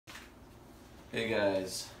Hey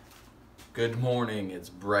guys, good morning. It's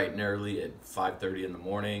bright and early at 5:30 in the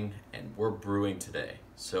morning and we're brewing today.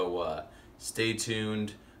 So stay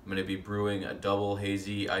tuned. I'm going to be brewing a double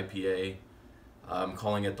hazy IPA. I'm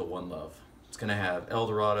calling it the One Love. It's going to have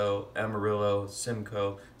Dorado, Amarillo,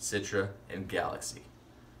 Simcoe, Citra, and Galaxy.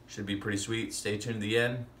 Should be pretty sweet. Stay tuned to the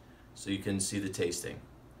end so you can see the tasting.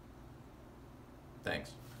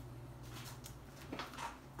 Thanks.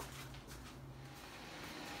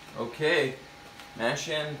 Okay. Mash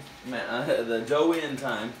in the dough in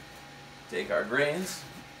time. Take our grains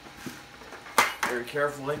very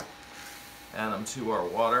carefully, add them to our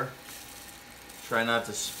water. Try not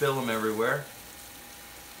to spill them everywhere.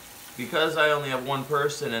 Because I only have one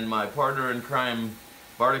person and my partner in crime,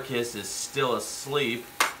 Barticus, is still asleep,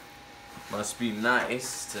 must be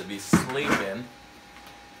nice to be sleeping.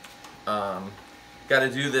 Got to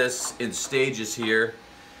do this in stages here.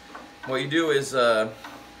 What you do is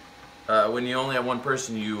when you only have one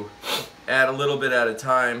person, you add a little bit at a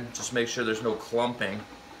time. Just make sure there's no clumping.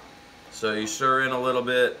 So you stir in a little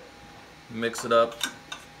bit, mix it up,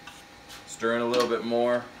 stir in a little bit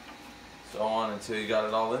more, so on until you got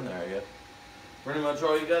it all in there, I guess. Pretty much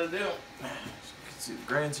all you got to do. You can see the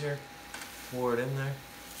grains here. Pour it in there.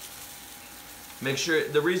 Make sure,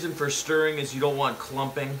 the reason for stirring is you don't want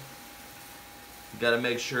clumping. You got to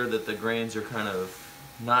make sure that the grains are kind of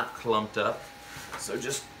not clumped up. So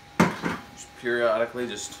just periodically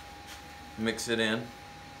just mix it in.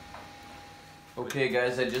 Okay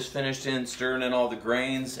guys, I just finished stirring in all the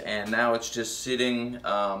grains and now it's just sitting.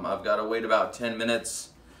 I've got to wait about 10 minutes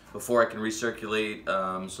before I can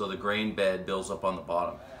recirculate so the grain bed builds up on the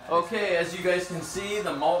bottom. Okay, as you guys can see,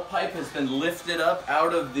 the malt pipe has been lifted up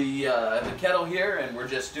out of the kettle here and we're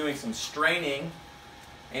just doing some straining.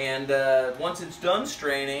 And once it's done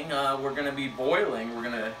straining, we're going to be boiling.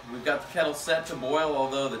 We've got the kettle set to boil,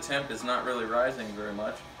 although the temp is not really rising very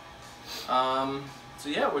much. So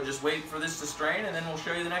yeah, we're just waiting for this to strain, and then we'll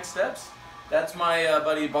show you the next steps. That's my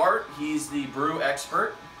buddy Bart. He's the brew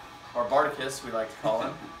expert, or Barticus, we like to call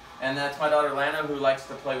him. And that's my daughter Lana, who likes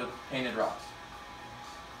to play with painted rocks.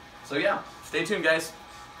 So yeah, stay tuned, guys.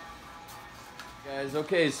 Guys,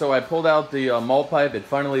 okay, so I pulled out the malt pipe. It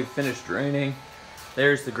finally finished draining.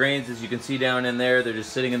 There's the grains, as you can see down in there. They're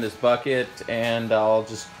just sitting in this bucket, and I'll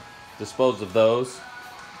just dispose of those.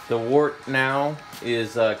 The wort now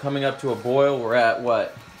is coming up to a boil. We're at,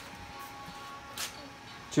 what,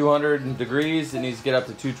 200 degrees. It needs to get up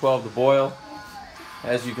to 212 to boil.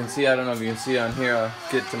 As you can see, I don't know if you can see on here, I'll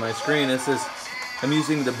get to my screen. It says I'm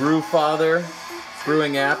using the Brew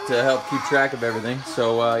brewing app to help keep track of everything.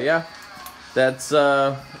 So yeah, that's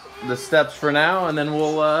the steps for now, and then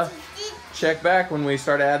we'll check back when we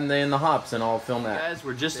start adding in the hops, and I'll film that. Guys,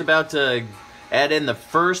 we're just about to add in the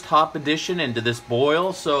first hop addition into this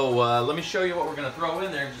boil, so let me show you what we're going to throw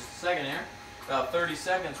in there in just a second here. About 30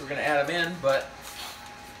 seconds we're going to add them in, but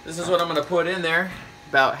this is what I'm going to put in there.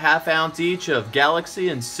 About ½ ounce each of Galaxy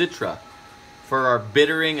and Citra for our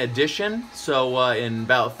bittering addition. So in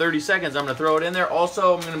about 30 seconds I'm going to throw it in there.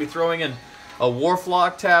 Also, I'm going to be throwing in a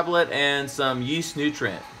Whirlfloc tablet and some Yeast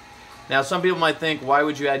Nutrient. Now, some people might think, why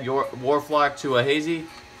would you add your Whirlfloc to a hazy?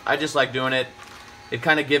 I just like doing it. It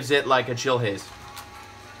kind of gives it like a chill haze.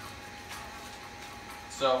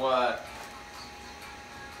 So,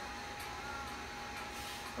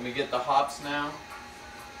 let me get the hops now.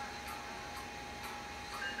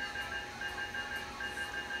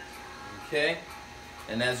 Okay,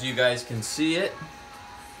 and as you guys can see it,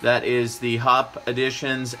 that is the hop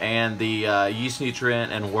additions and the Yeast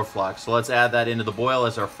Nutrient and Whirlfloc. So let's add that into the boil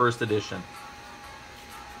as our first addition.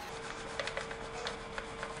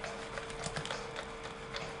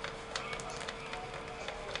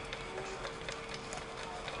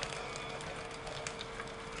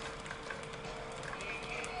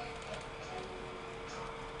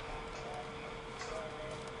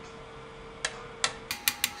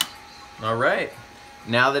 All right,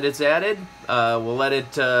 now that it's added, we'll let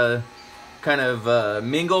it kind of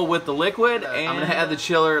mingle with the liquid. And I'm gonna add the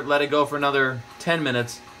chiller, let it go for another 10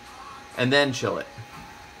 minutes, and then chill it.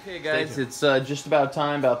 Okay guys, it's just about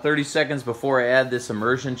time, about 30 seconds before I add this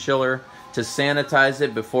immersion chiller to sanitize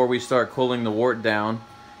it before we start cooling the wort down.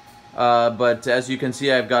 But as you can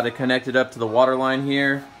see, I've got it connected up to the water line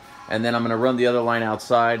here, and then I'm gonna run the other line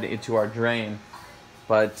outside into our drain.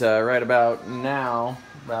 But right about now,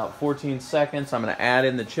 about 14 seconds, I'm going to add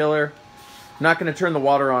in the chiller. I'm not going to turn the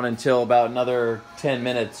water on until about another 10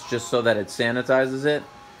 minutes just so that it sanitizes it.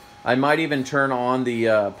 I might even turn on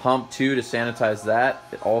the pump too to sanitize that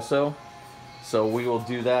also. So we will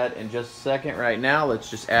do that in just a second. Right now,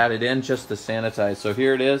 let's just add it in just to sanitize. So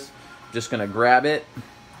here it is. Just going to grab it,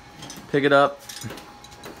 pick it up,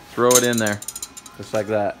 throw it in there, just like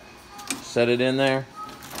that. Set it in there,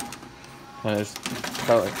 and just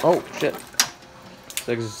oh shit! It's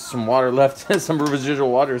like there's some water left, some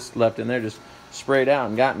residual water left in there. Just sprayed out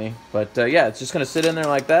and got me. But yeah, it's just gonna sit in there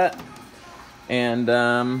like that, and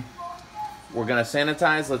we're gonna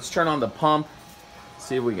sanitize. Let's turn on the pump.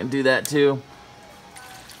 See if we can do that too.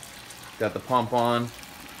 Got the pump on.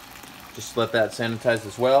 Just let that sanitize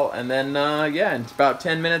as well, and then yeah, in about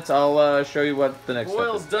 10 minutes I'll show you what the next step is.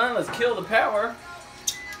 Oil's done. Let's kill the power.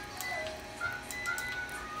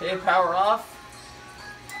 Okay, power off.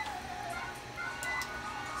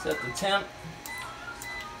 Set the temp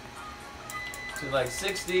to like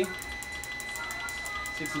 60,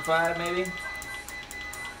 65 maybe.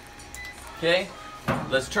 Okay,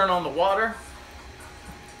 let's turn on the water.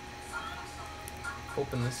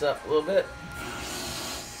 Open this up a little bit.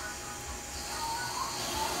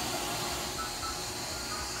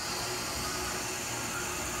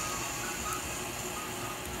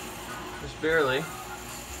 Just barely.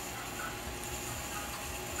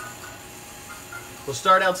 We'll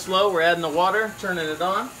start out slow. We're adding the water, turning it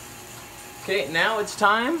on. Okay, now it's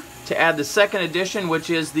time to add the second addition,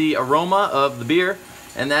 which is the aroma of the beer,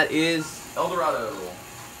 and that is El Dorado.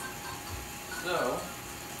 So,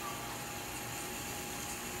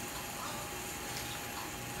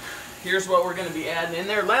 here's what we're going to be adding in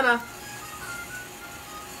there. Lena,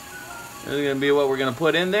 this is going to be what we're going to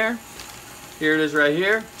put in there. Here it is right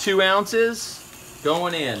here. 2 ounces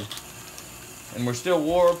going in. And we're still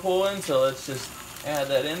whirlpooling, so let's just add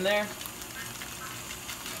that in there.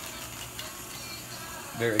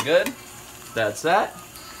 Very good. That's that.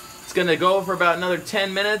 It's going to go for about another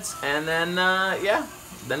 10 minutes, and then, yeah,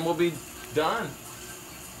 then we'll be done.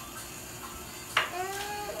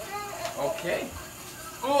 Okay.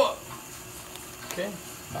 Oh. Okay.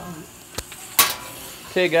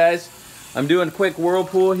 Okay, guys. I'm doing a quick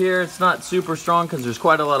whirlpool here. It's not super strong because there's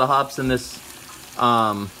quite a lot of hops in this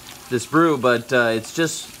this brew, but it's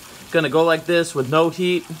just gonna go like this with no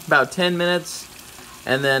heat, about 10 minutes,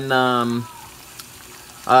 and then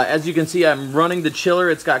as you can see, I'm running the chiller.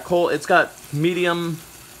 It's got cold. It's got medium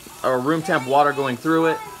or room temp water going through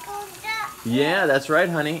it. Yeah, that's right,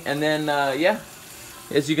 honey. And then yeah,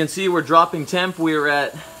 as you can see, we're dropping temp. We were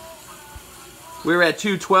at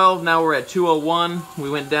 212. Now we're at 201. We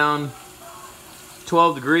went down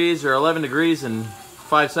 12 degrees or 11 degrees in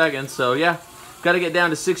 5 seconds. So yeah, got to get down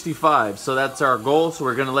to 65. So that's our goal. So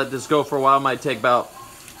we're gonna let this go for a while. Might take about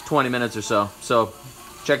 20 minutes or so. So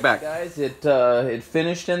check back, guys. It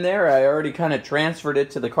finished in there. I already kind of transferred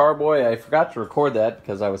it to the carboy. I forgot to record that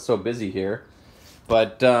because I was so busy here.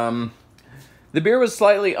 But the beer was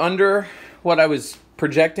slightly under what I was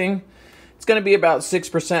projecting. It's gonna be about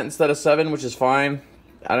 6% instead of 7%, which is fine.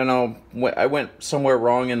 I don't know, I went somewhere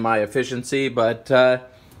wrong in my efficiency, but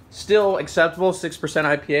still acceptable. 6%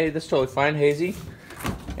 IPA, that's totally fine, hazy.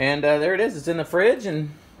 And there it is, it's in the fridge,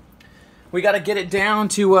 and we got to get it down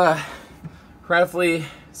to roughly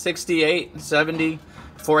 68, 70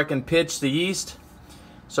 before I can pitch the yeast.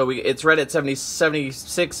 So it's right at 70,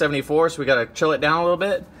 76, 74, so we got to chill it down a little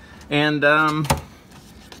bit. And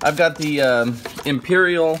I've got the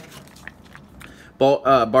Imperial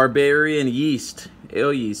Barbarian yeast,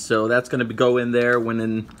 ale yeast, so that's going to go in there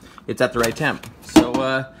when it's at the right temp.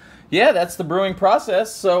 So yeah, that's the brewing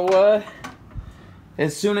process. So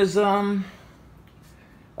as soon as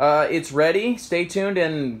it's ready, stay tuned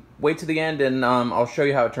and wait to the end, and I'll show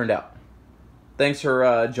you how it turned out. Thanks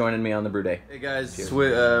for joining me on the brew day. Hey guys,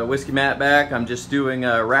 Whiskey Matt back. I'm just doing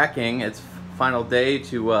racking. It's final day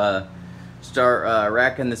to start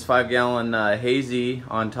racking this 5-gallon hazy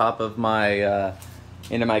on top of my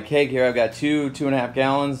into my keg here. I've got 2.5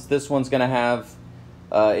 gallons. This one's gonna have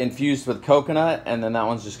infused with coconut, and then that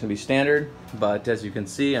one's just gonna be standard. But as you can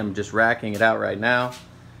see, I'm just racking it out right now.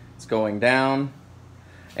 It's going down.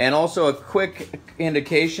 And also a quick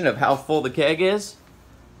indication of how full the keg is.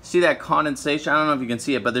 See that condensation? I don't know if you can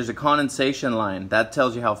see it, but there's a condensation line. That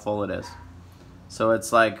tells you how full it is. So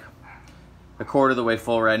it's like a quarter of the way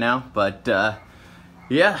full right now. But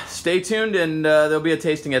yeah, stay tuned, and there'll be a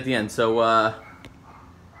tasting at the end. So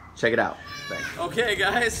check it out. Thanks. Okay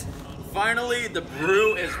guys, finally the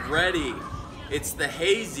brew is ready. It's the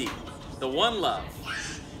hazy, the One Love.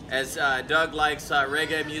 As Doug likes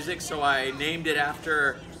reggae music, so I named it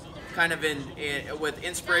after, kind of with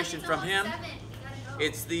inspiration from him.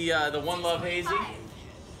 It's the One Love Hazy.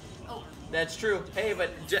 That's true. Hey,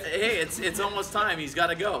 but hey, it's almost time. He's got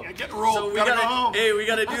to go. Yeah, get rolled. So we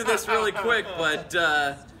gotta do this really quick. But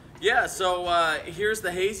yeah, so here's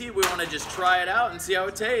the hazy. We want to just try it out and see how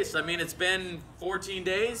it tastes. I mean, it's been 14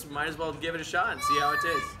 days. Might as well give it a shot and see how it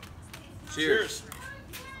tastes. Cheers.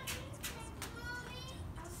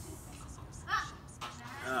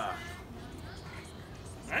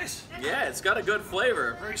 Nice. Yeah, it's got a good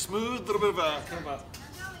flavor. Very smooth, a little bit of a kind of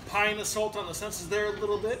a pine assault on the senses there a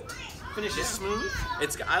little bit. Finishes smooth.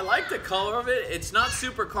 I like the color of it. It's not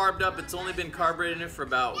super carved up. It's only been carbureted in it for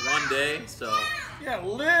about 1 day, so. Yeah, a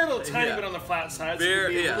little tiny bit on the flat side. So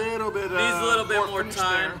a little bit. Needs a little bit more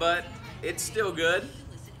time, there. but it's still good.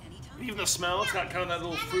 Even the smell, it's got kind of that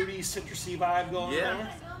little fruity, citrusy vibe going there.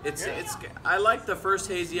 It's I like the first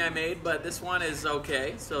hazy I made, but this one is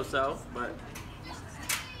okay, so, but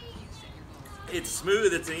it's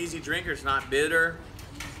smooth. It's an easy drinker. It's not bitter.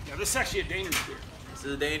 Yeah, this is actually a dangerous beer. This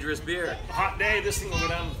is a dangerous beer. A hot day, this thing will go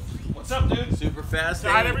down. What's up, dude? Super fast.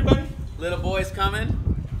 Hi, everybody. Little boy's coming.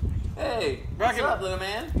 Hey, what's up, little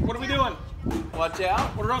man? What are we doing? Watch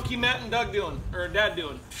out. What are Uncle Matt and Doug doing? Or Dad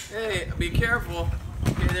doing? Hey, be careful.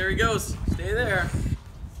 Okay, there he goes. Stay there.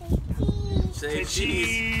 Say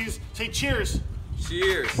cheese. Say cheers.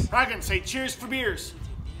 Cheers. Bragan, say cheers for beers.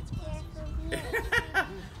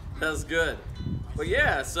 That's good. But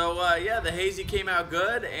yeah, so yeah, the hazy came out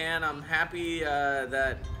good, and I'm happy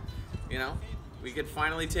that, you know, we could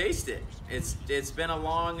finally taste it. It's been a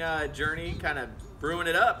long journey, kind of brewing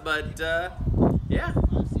it up, but yeah,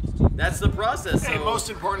 that's the process. And so, most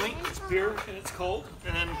importantly, it's beer and it's cold,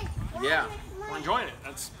 and yeah, we're enjoying it.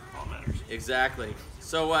 That's all that matters. Exactly.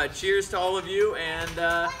 So cheers to all of you, and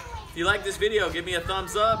if you like this video, give me a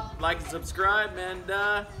thumbs up, like and subscribe,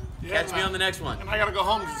 and catch me on the next one. And I gotta go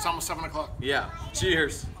home because it's almost 7 o'clock. Yeah.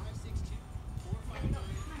 Cheers.